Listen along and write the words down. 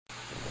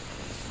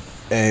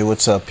Hey,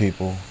 what's up,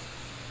 people?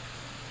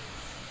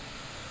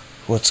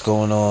 What's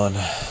going on?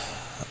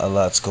 A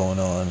lot's going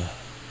on.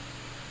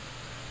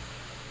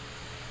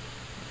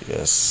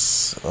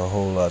 Yes, a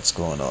whole lot's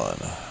going on.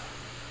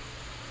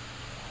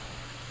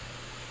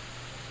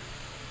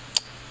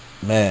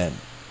 Man,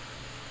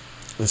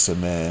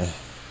 listen, man.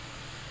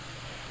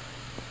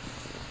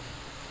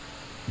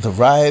 The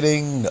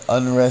rioting, the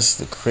unrest,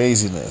 the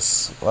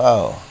craziness.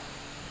 Wow.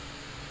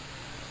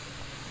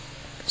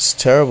 It's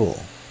terrible.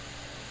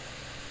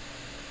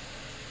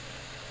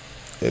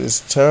 It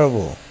is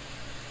terrible.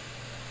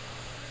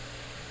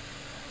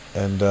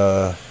 And,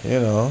 but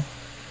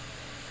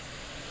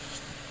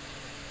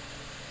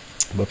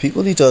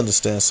people need to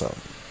understand something,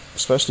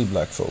 especially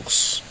black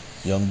folks,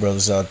 young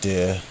brothers out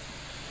there,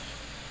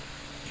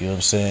 you know what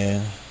I'm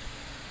saying?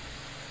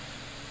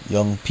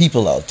 Young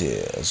people out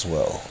there as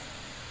well.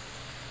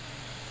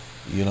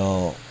 You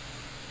know,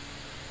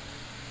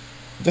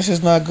 this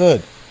is not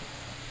good.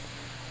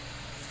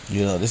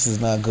 This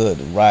is not good.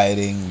 The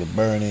rioting, the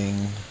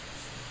burning,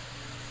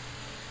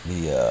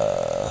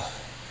 the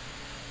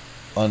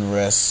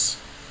unrest.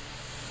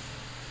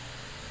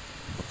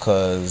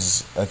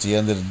 Because at the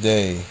end of the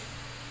day,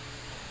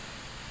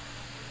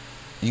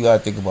 you gotta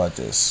think about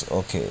this.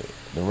 Okay,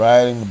 the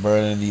rioting, the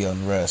burning, the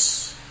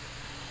unrest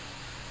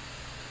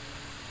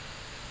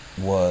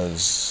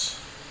was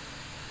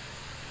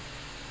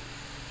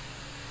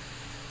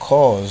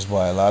caused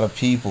by a lot of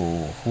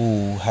people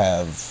who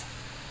have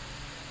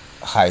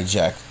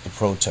hijacked the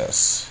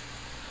protests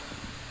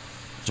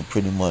to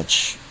pretty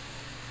much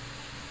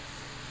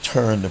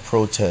turn the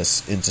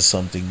protests into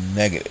something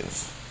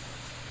negative.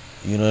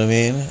 You know what I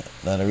mean?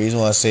 Now, the reason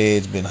why I say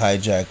it's been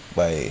hijacked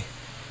by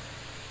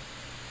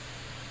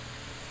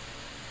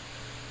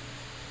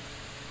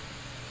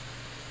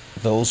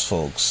those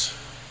folks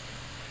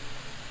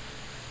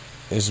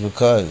is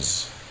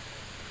because,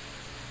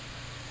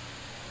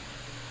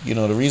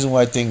 the reason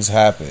why things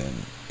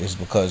happen is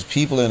because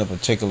people in a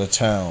particular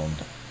town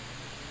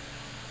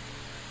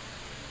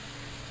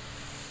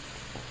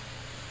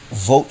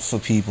vote for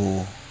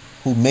people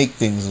who make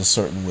things a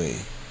certain way.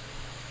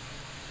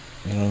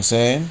 You know what I'm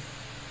saying?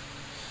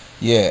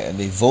 Yeah, and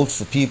they vote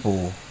for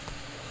people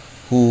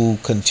who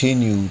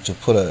continue to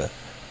put a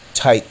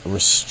tight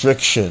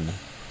restriction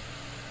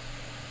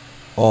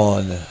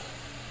on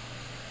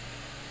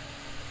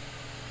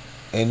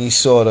any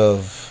sort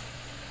of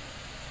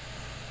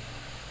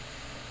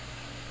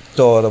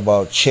thought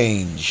about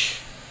change.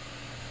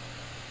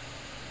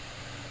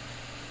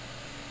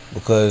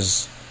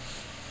 Because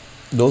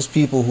those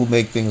people who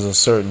make things a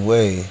certain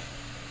way,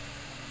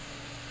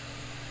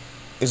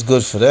 it's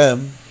good for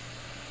them,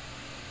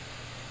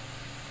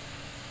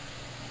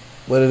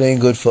 but it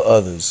ain't good for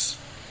others.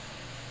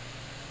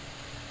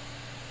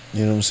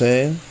 You know what I'm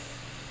saying?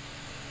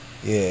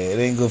 Yeah, it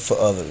ain't good for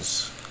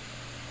others.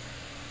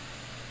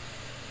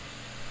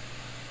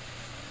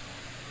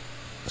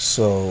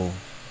 So,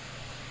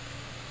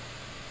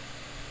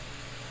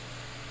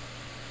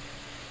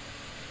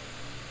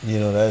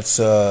 that's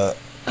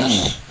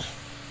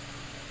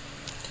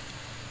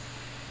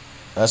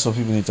that's what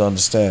people need to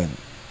understand.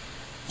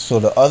 So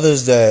the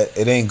others that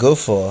it ain't good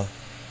for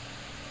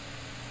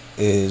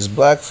is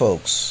black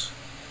folks.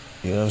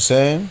 You know what I'm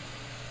saying?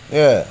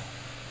 Yeah,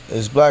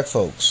 it's black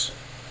folks.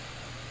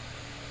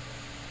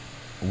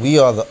 We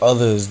are the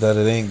others that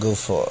it ain't good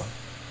for.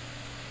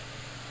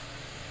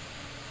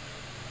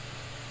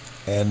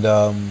 And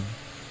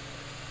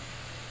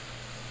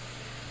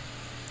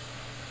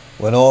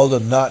when all the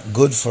not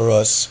good for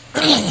us,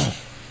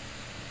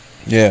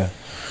 yeah,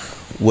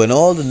 when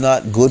all the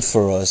not good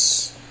for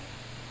us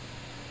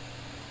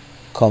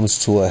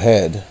comes to a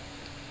head,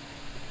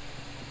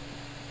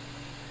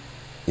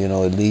 it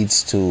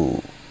leads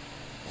to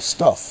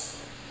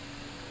stuff.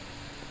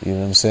 You know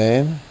what I'm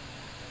saying?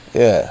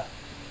 Yeah.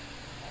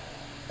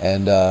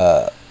 And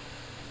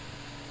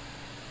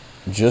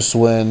just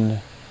when,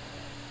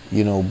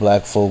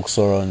 black folks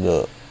are on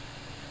the,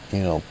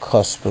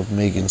 cusp of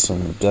making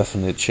some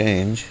definite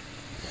change,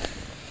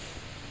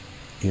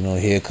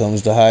 here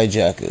comes the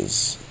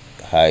hijackers,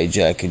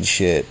 hijacking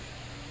shit.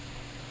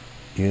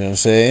 You know what I'm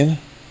saying?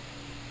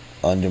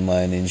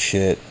 Undermining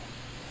shit.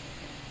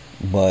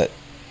 But,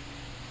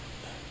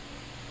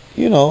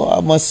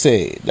 I must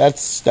say,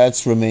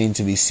 that's remained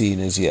to be seen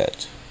as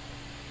yet.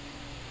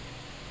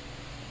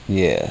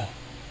 Yeah.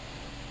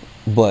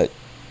 But,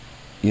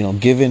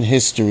 given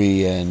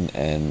history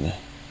and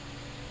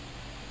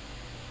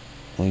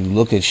when you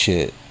look at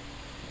shit,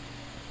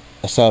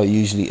 that's how it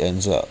usually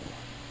ends up.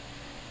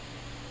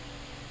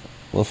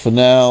 Well, for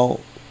now,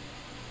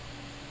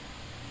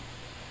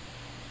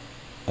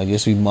 I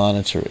guess we're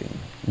monitoring.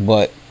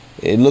 But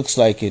it looks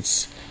like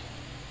it's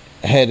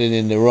headed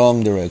in the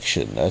wrong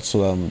direction. That's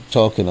what I'm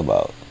talking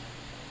about.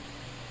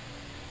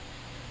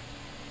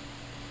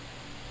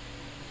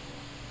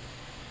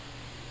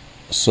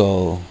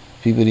 So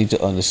people need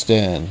to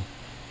understand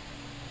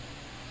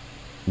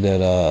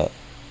that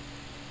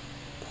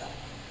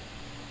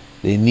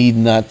they need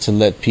not to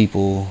let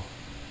people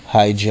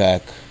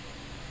hijack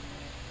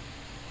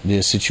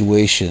their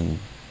situation,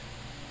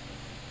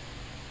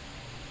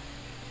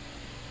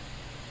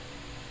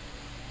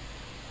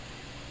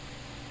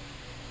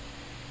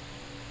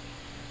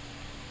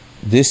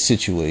 this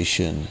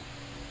situation,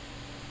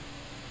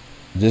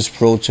 this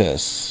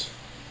protest,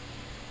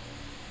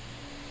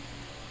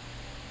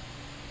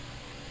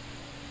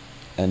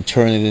 and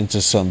turn it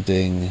into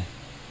something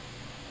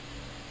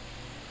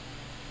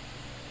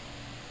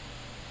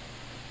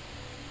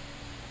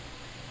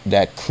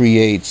that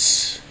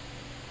creates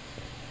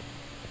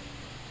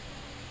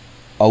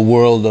a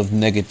world of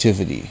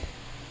negativity.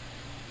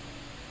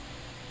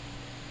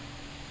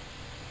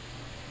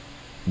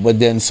 But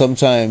then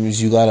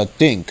sometimes you gotta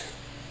think,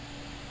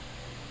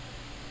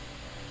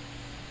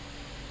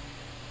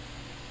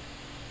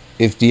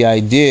 if the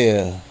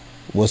idea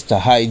was to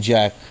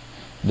hijack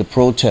the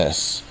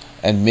protests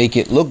and make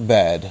it look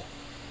bad,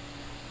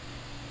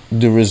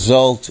 the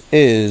result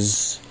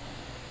is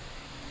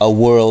a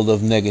world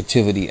of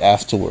negativity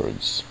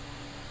afterwards.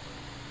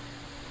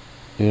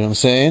 You know what I'm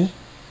saying?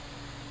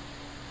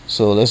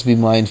 So let's be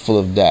mindful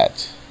of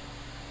that.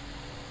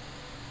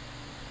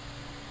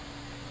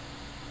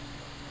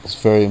 It's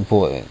very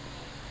important.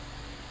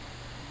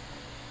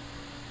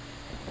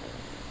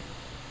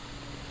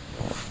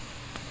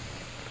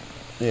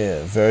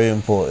 Yeah, very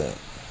important.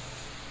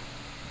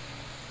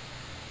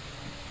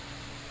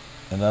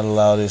 And not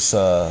allow this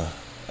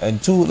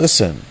and two,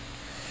 listen,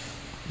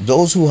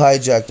 those who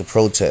hijack the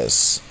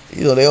protests,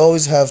 they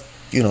always have,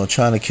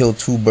 trying to kill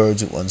two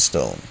birds with one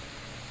stone.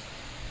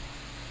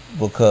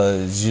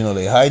 Because, they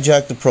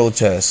hijack the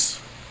protests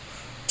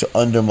to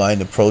undermine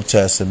the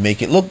protests and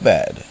make it look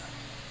bad.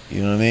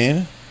 You know what I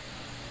mean?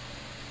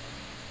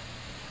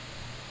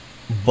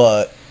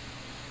 But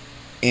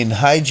in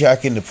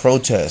hijacking the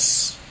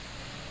protests,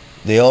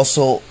 they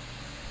also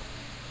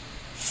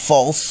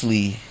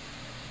falsely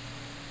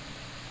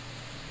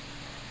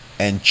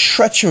and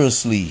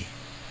treacherously,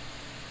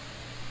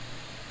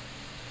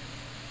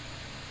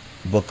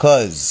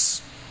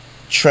 because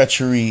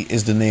treachery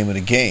is the name of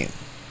the game,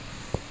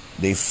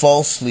 they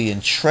falsely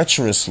and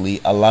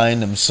treacherously align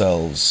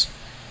themselves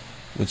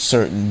with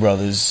certain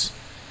brothers,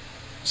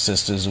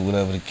 sisters, or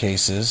whatever the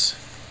case is,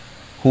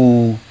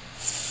 who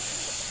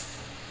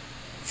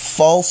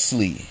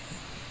falsely,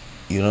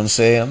 you know what I'm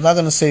saying? I'm not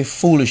going to say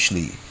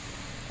foolishly.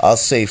 I'll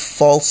say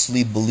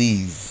falsely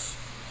believe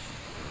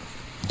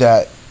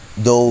that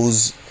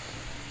those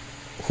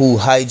who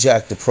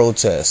hijack the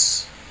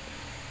protests,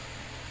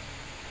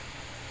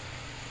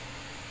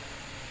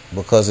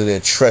 because of their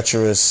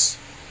treacherous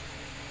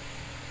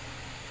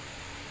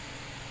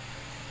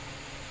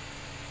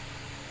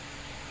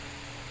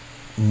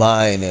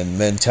mind and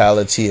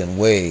mentality and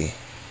way,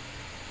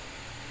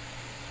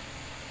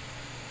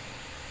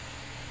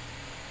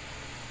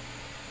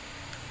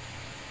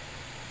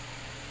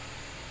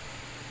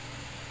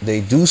 they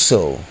do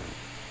so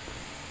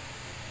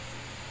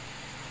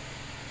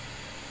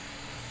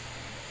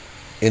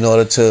in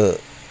order to,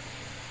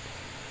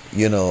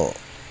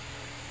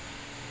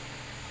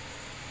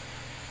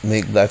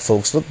 make black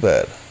folks look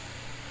bad.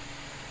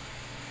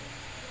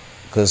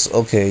 Because,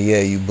 okay,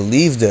 yeah, you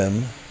believe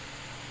them,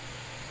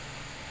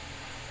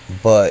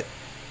 but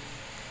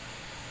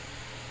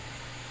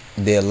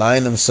they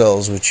align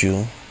themselves with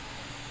you,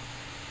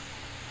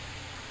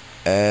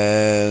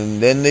 and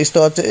then they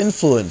start to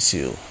influence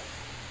you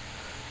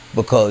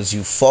because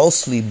you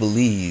falsely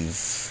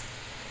believe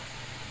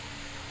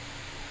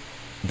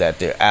that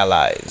they're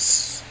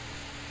allies,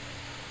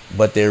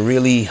 but they're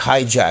really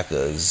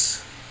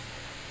hijackers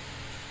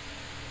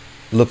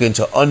looking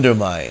to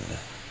undermine.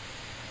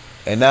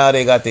 And now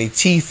they got their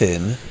teeth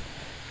in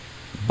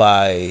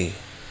by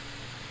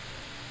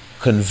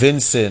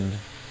convincing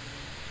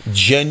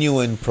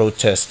genuine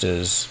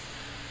protesters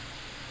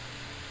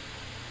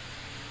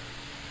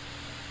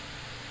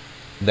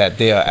that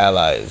they are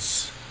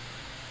allies.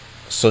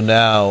 So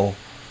now,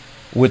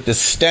 with the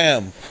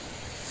stamp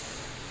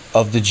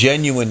of the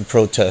genuine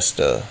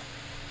protester,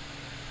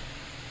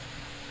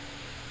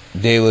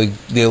 they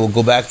will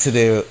go back to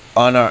their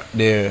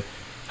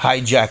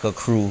hijacker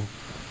crew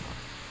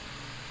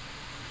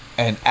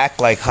and act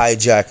like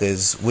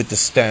hijackers with the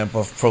stamp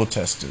of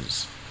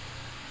protesters,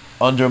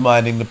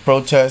 undermining the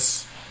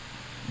protests,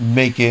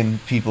 making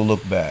people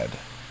look bad.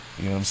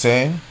 You know what I'm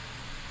saying?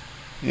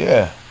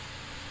 Yeah.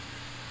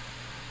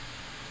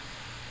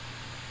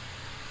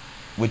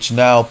 Which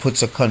now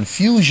puts a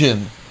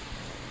confusion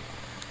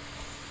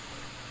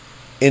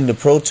in the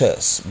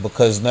protests,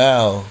 because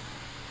now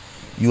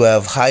you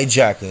have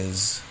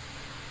hijackers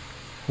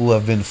who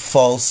have been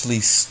falsely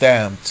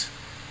stamped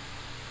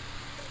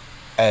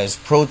as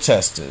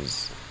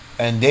protesters,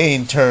 and they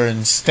in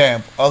turn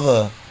stamp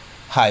other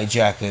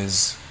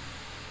hijackers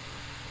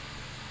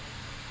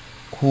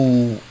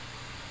who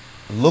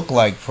look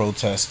like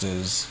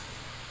protesters,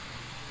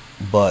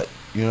 but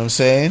you know what I'm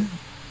saying?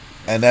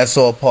 And that's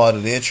all part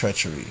of their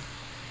treachery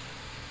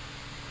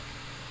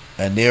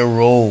and their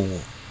role,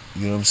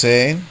 you know what I'm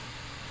saying,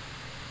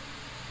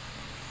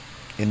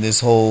 in this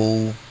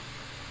whole,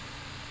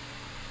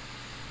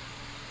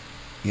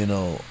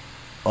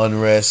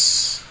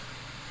 unrest,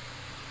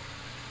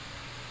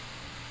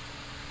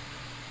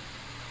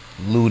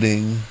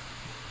 looting,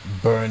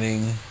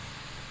 burning.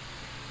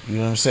 You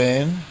know what I'm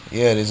saying?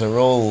 Yeah, there's a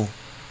role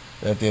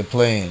that they're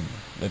playing,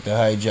 that the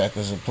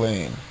hijackers are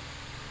playing.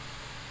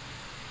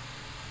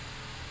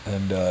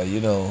 And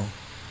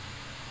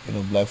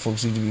black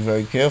folks need to be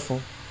very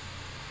careful.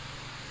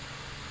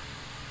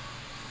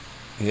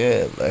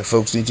 Yeah, black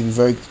folks need to be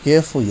very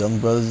careful. Young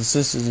brothers and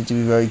sisters need to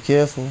be very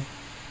careful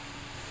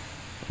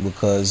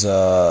because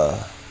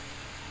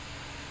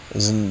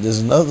there's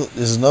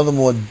another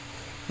more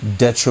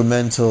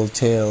detrimental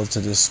tale to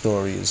this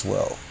story as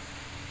well.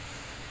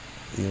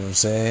 You know what I'm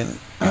saying?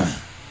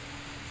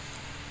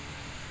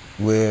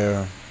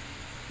 Where,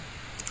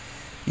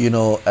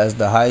 as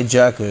the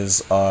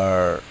hijackers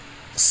are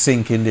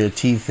sinking their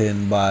teeth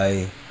in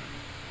by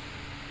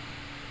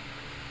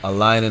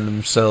aligning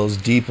themselves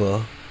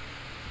deeper,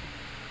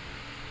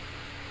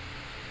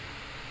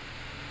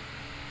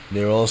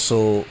 they're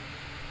also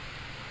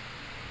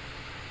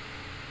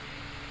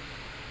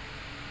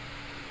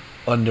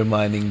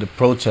undermining the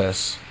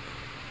protests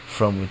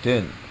from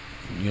within.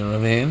 You know what I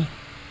mean?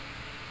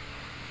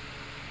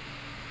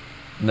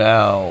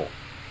 Now,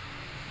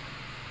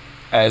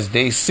 as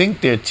they sink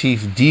their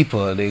teeth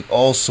deeper, they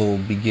also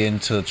begin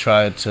to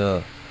try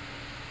to,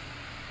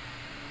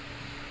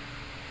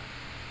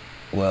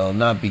 well,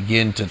 not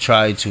begin to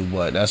try to,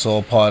 but that's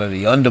all part of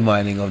the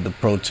undermining of the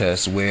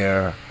protests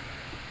where,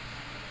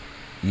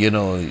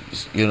 little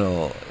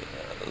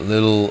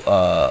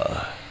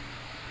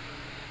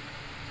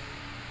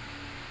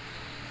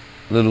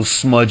little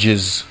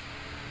smudges,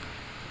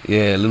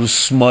 little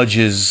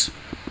smudges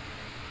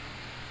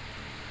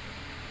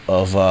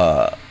of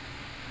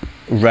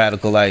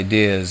radical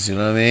ideas, you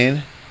know what I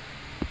mean?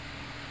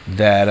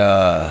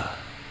 That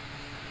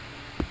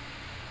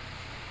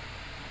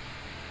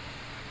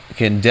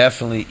can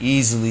definitely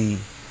easily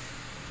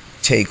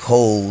take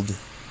hold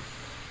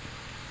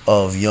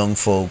of young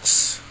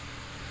folks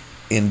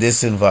in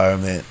this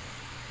environment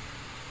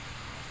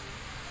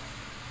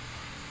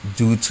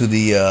due to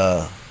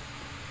the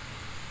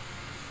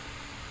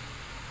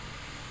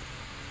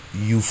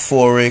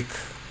euphoric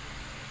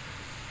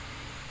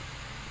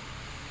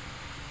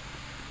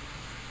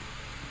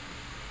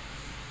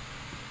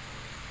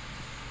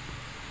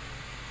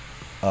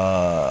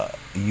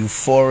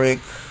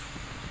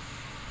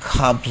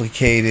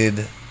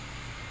complicated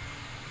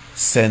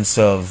sense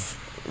of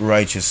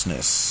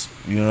righteousness.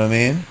 You know what I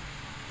mean?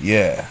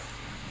 Yeah.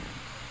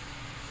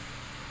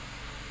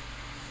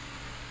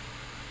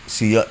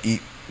 See,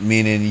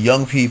 meaning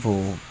young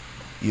people,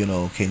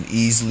 can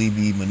easily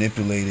be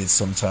manipulated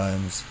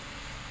sometimes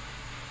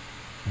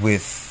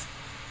with,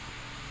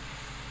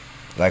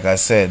 like I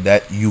said,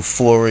 that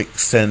euphoric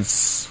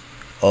sense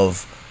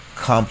of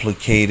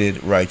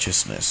complicated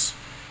righteousness,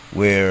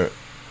 where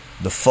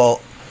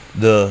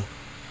the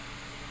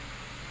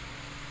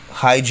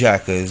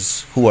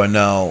hijackers, who are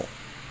now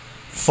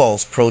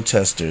false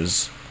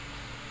protesters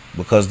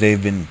because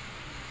they've been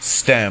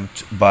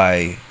stamped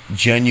by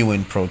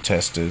genuine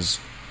protesters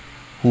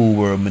who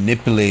were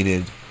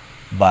manipulated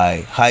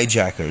by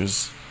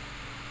hijackers,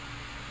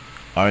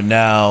 are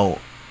now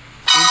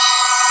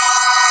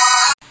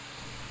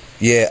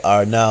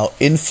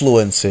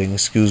influencing,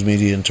 excuse me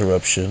the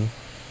interruption,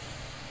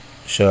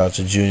 shout out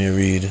to Junior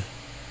Reed,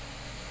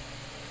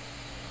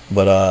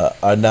 but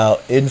are now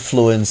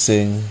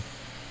influencing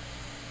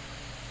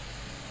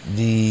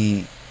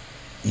the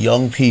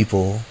young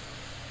people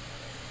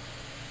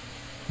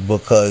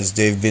because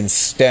they've been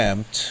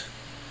stamped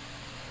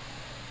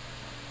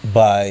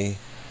by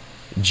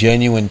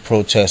genuine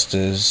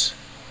protesters,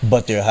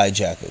 but they're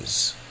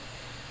hijackers.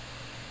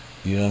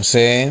 You know what I'm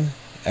saying?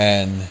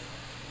 And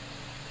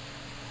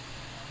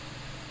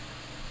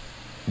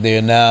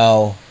they're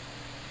now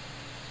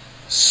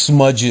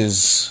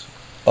smudges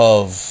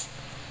of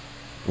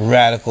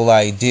radical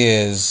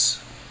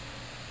ideas.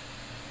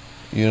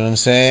 You know what I'm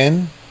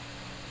saying?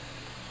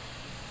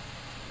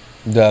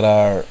 That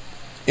are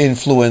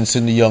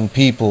influencing the young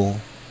people,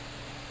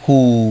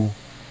 who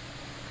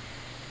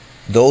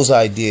those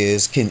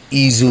ideas can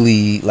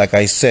easily, like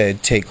I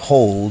said, take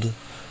hold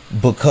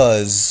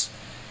because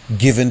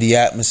given the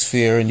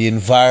atmosphere and the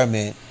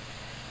environment,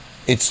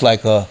 it's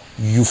like a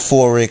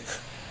euphoric,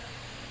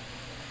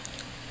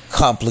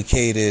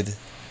 complicated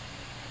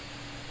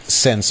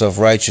sense of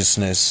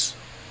righteousness.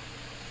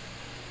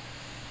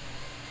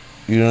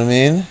 You know what I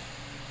mean?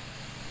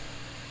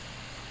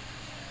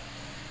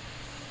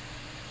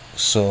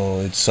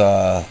 So it's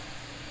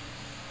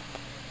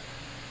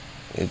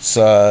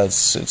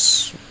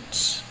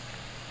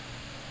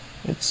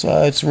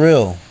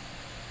real.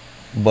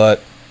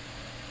 But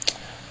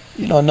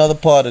another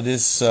part of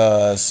this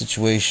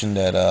situation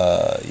that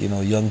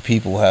young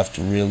people have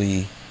to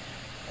really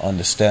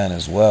understand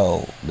as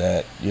well,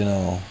 that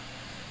in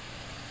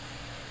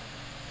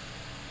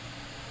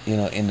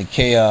the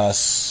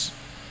chaos,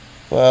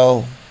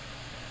 well,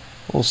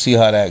 we'll see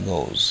how that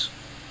goes.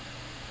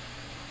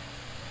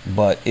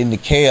 But in the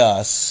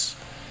chaos,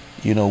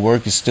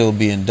 work is still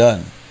being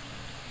done.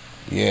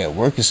 Yeah,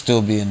 work is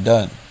still being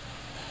done.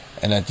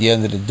 And at the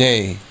end of the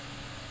day,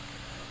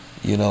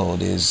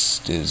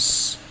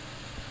 there's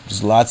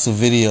lots of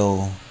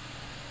video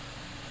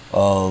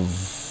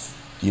of,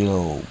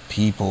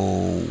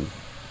 people,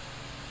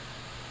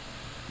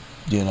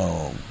 you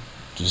know,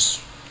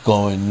 just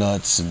going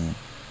nuts and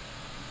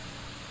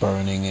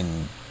burning,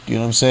 and you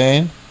know what I'm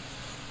saying?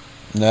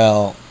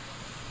 Now,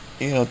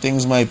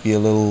 things might be a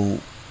little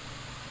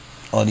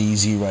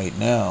uneasy right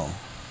now,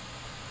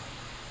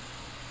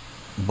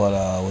 but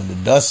when the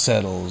dust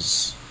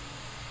settles,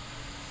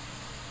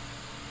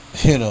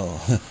 you know,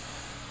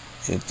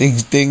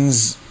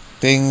 things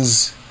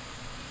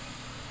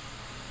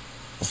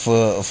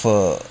for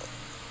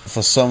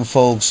some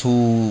folks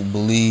who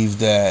believe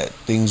that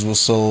things were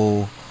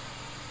so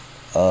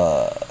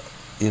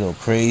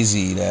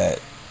crazy that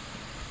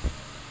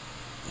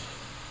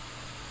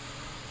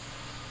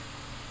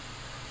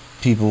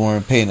people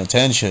weren't paying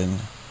attention,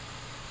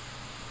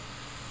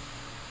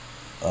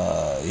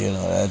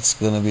 that's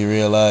gonna be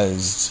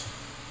realized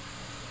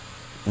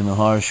in a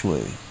harsh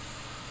way.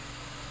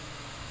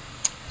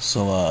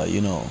 So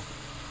young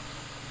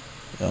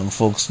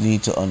folks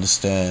need to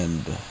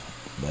understand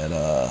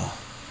that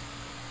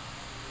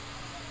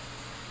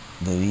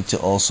they need to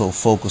also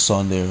focus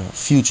on their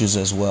futures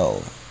as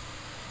well,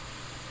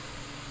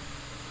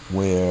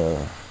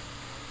 where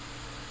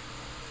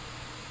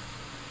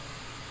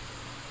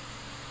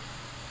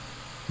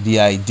the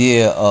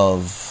idea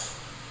of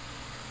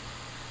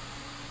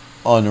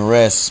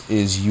unrest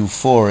is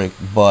euphoric,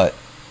 but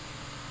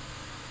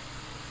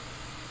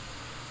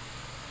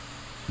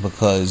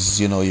because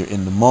you're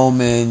in the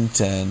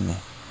moment, and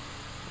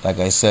like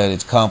I said,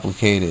 it's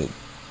complicated,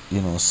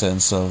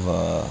 sense of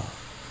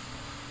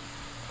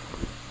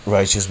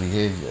righteous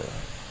behavior.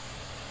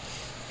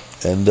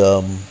 And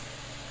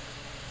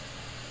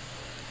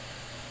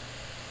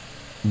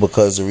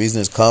because the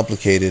reason it's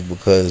complicated,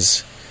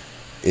 because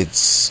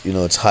it's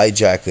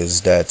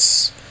hijackers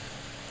that's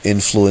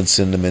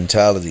influencing the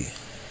mentality,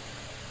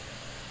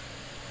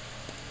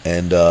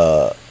 and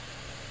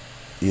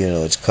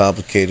it's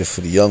complicated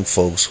for the young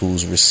folks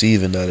who's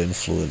receiving that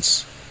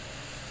influence,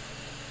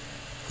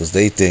 because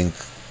they think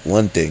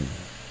one thing,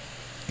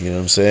 you know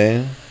what I'm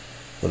saying,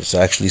 but it's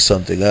actually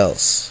something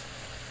else.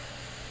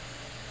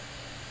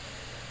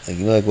 Like,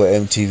 like what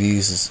MTV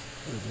is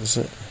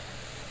it?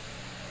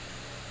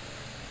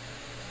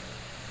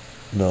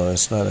 No,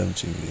 it's not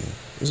MTV.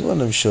 It's one of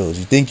them shows.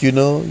 You think you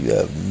know, you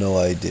have no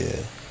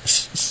idea.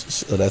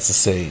 So that's a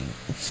saying.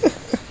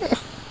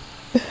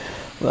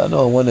 Well, I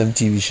know on one of them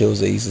TV shows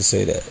they used to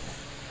say that.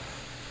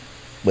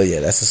 But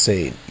yeah, that's a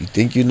saying. You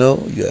think you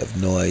know, you have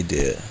no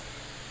idea.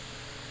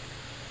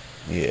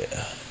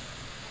 Yeah.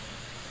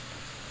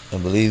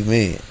 And believe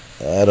me,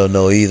 I don't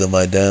know either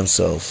my damn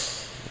self.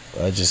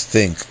 I just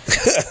think.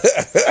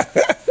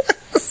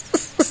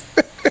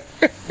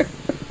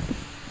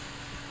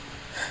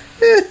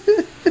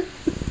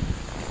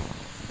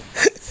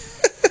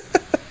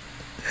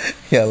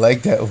 Yeah, I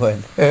like that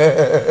one.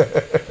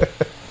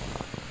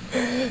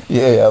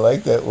 Yeah, I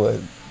like that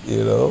one.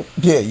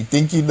 Yeah, you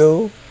think you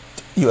know,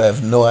 you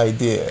have no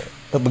idea.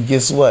 But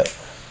guess what?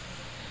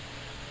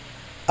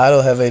 I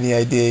don't have any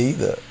idea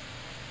either.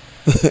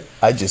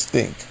 I just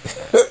think.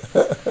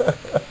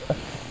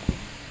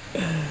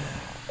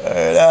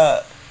 And,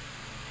 I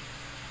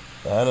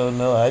don't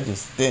know. I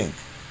just think.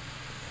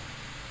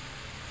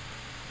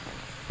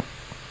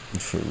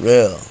 For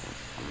real.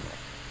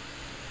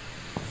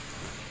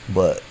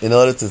 But in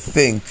order to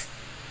think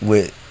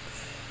with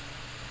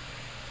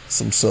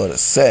some sort of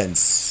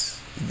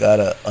sense, you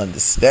gotta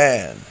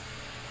understand.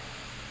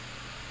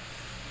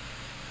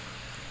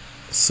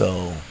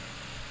 So,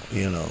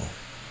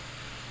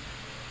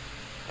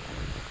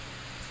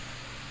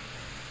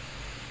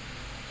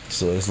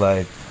 so it's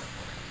like,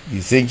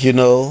 you think you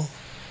know,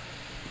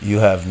 you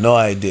have no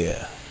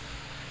idea.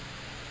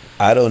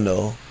 I don't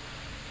know.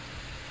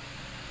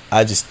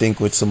 I just think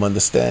with some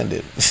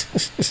understanding.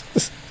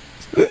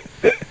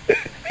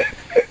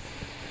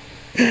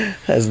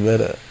 That's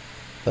better.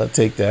 I'll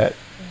take that.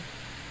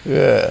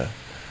 Yeah.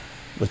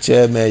 But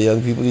yeah, man,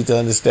 young people need to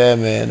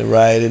understand, man, the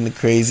rioting, the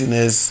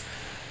craziness.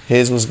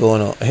 Here's what's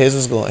going on.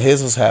 Here's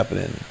what's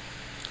happening.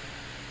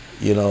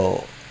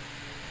 Young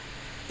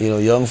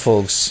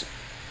folks,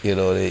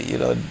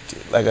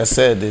 like I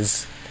said,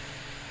 there's,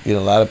 a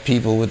lot of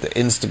people with the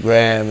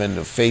Instagram and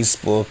the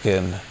Facebook,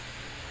 and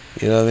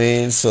you know what I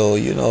mean? So,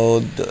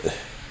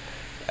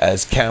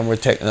 as camera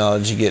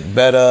technology get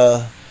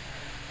better,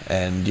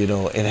 and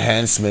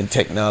enhancement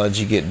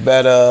technology get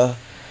better,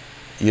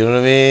 you know what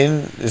I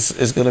mean,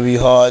 it's gonna be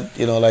hard,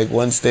 like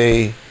once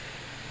they,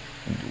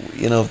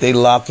 if they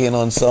lock in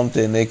on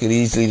something, they could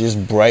easily just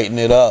brighten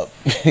it up.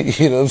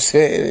 You know what I'm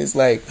saying? It's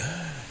like,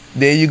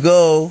 there you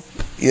go,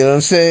 you know what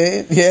I'm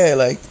saying? Yeah,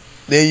 like,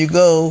 there you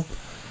go.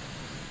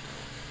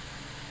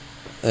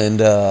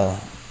 And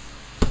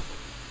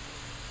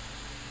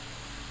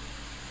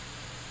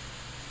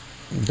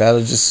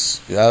that'll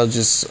just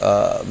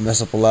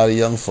mess up a lot of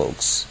young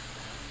folks.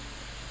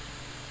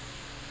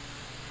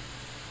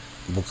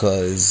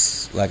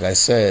 because, like I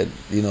said,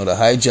 the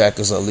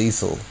hijackers are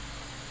lethal.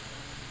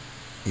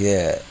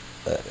 Yeah,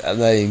 I'm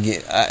not even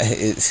getting.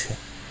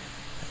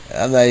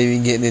 I'm not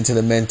even getting into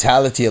the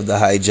mentality of the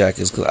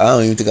hijackers because I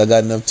don't even think I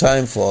got enough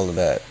time for all of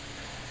that.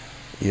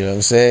 You know what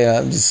I'm saying?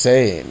 I'm just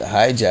saying the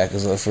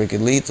hijackers are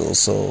freaking lethal.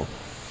 So,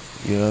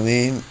 you know what I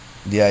mean?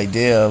 The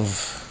idea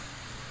of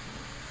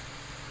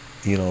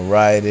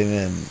rioting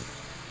and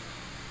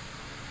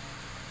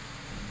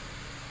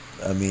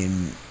I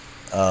mean,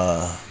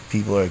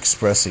 people are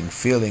expressing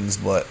feelings,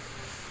 but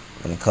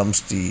when it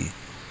comes to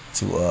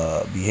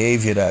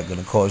behavior that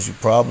gonna cause you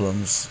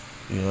problems,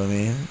 you know what I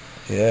mean?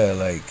 Yeah,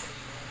 like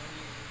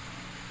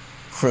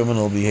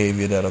criminal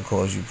behavior that'll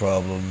cause you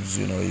problems.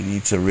 You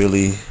need to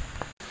really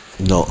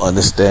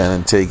understand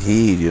and take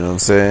heed. You know what I'm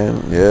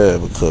saying? Yeah,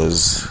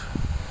 because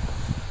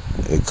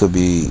it could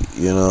be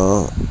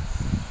yeah,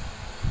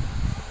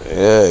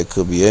 it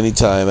could be any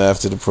time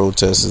after the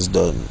protest is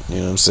done. You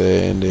know what I'm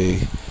saying?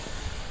 They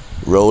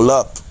roll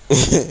up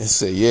and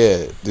say,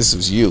 "Yeah, this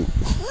was you."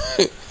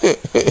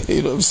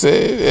 You know what I'm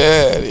saying?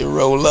 Yeah, they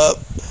roll up,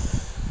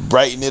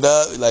 brighten it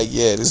up, like,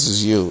 "Yeah, this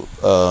was you.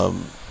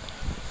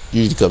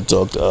 You need to come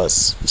talk to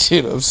us."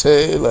 You know what I'm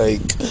saying?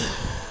 Like,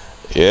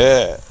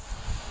 yeah.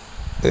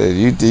 And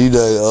you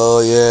know,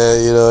 oh yeah,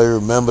 you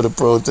remember the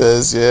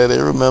protest? Yeah, they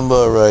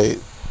remember, right?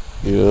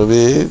 You know what I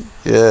mean?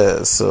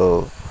 Yeah.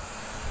 So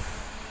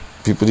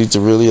people need to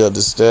really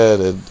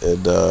understand and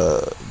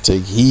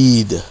take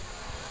heed.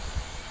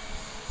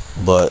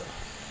 But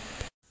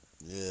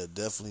yeah,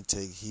 definitely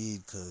take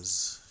heed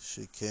because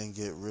shit can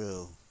get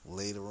real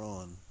later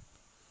on.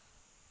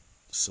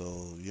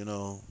 So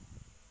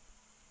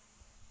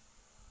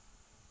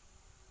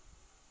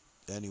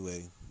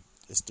anyway,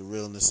 it's the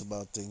Realness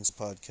About Things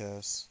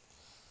podcast.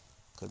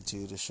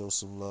 Continue to show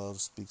some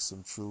love, speak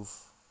some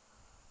truth,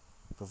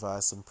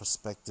 provide some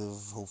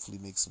perspective, hopefully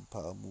make some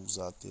power moves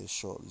out there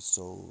shortly.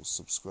 So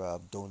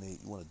subscribe,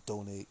 donate. You want to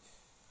donate,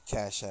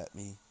 cash at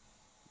me.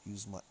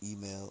 Use my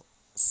email,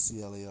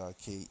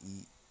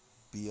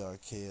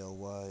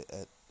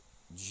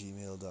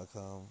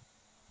 clarkebrkly@gmail.com.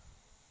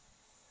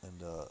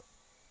 And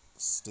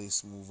stay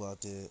smooth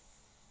out there,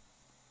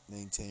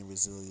 maintain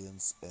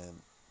resilience,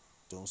 and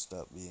don't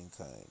stop being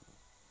kind.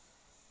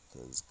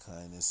 Because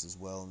kindness is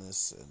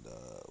wellness, and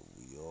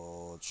we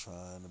all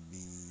trying to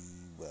be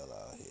well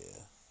out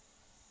here.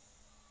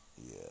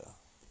 Yeah.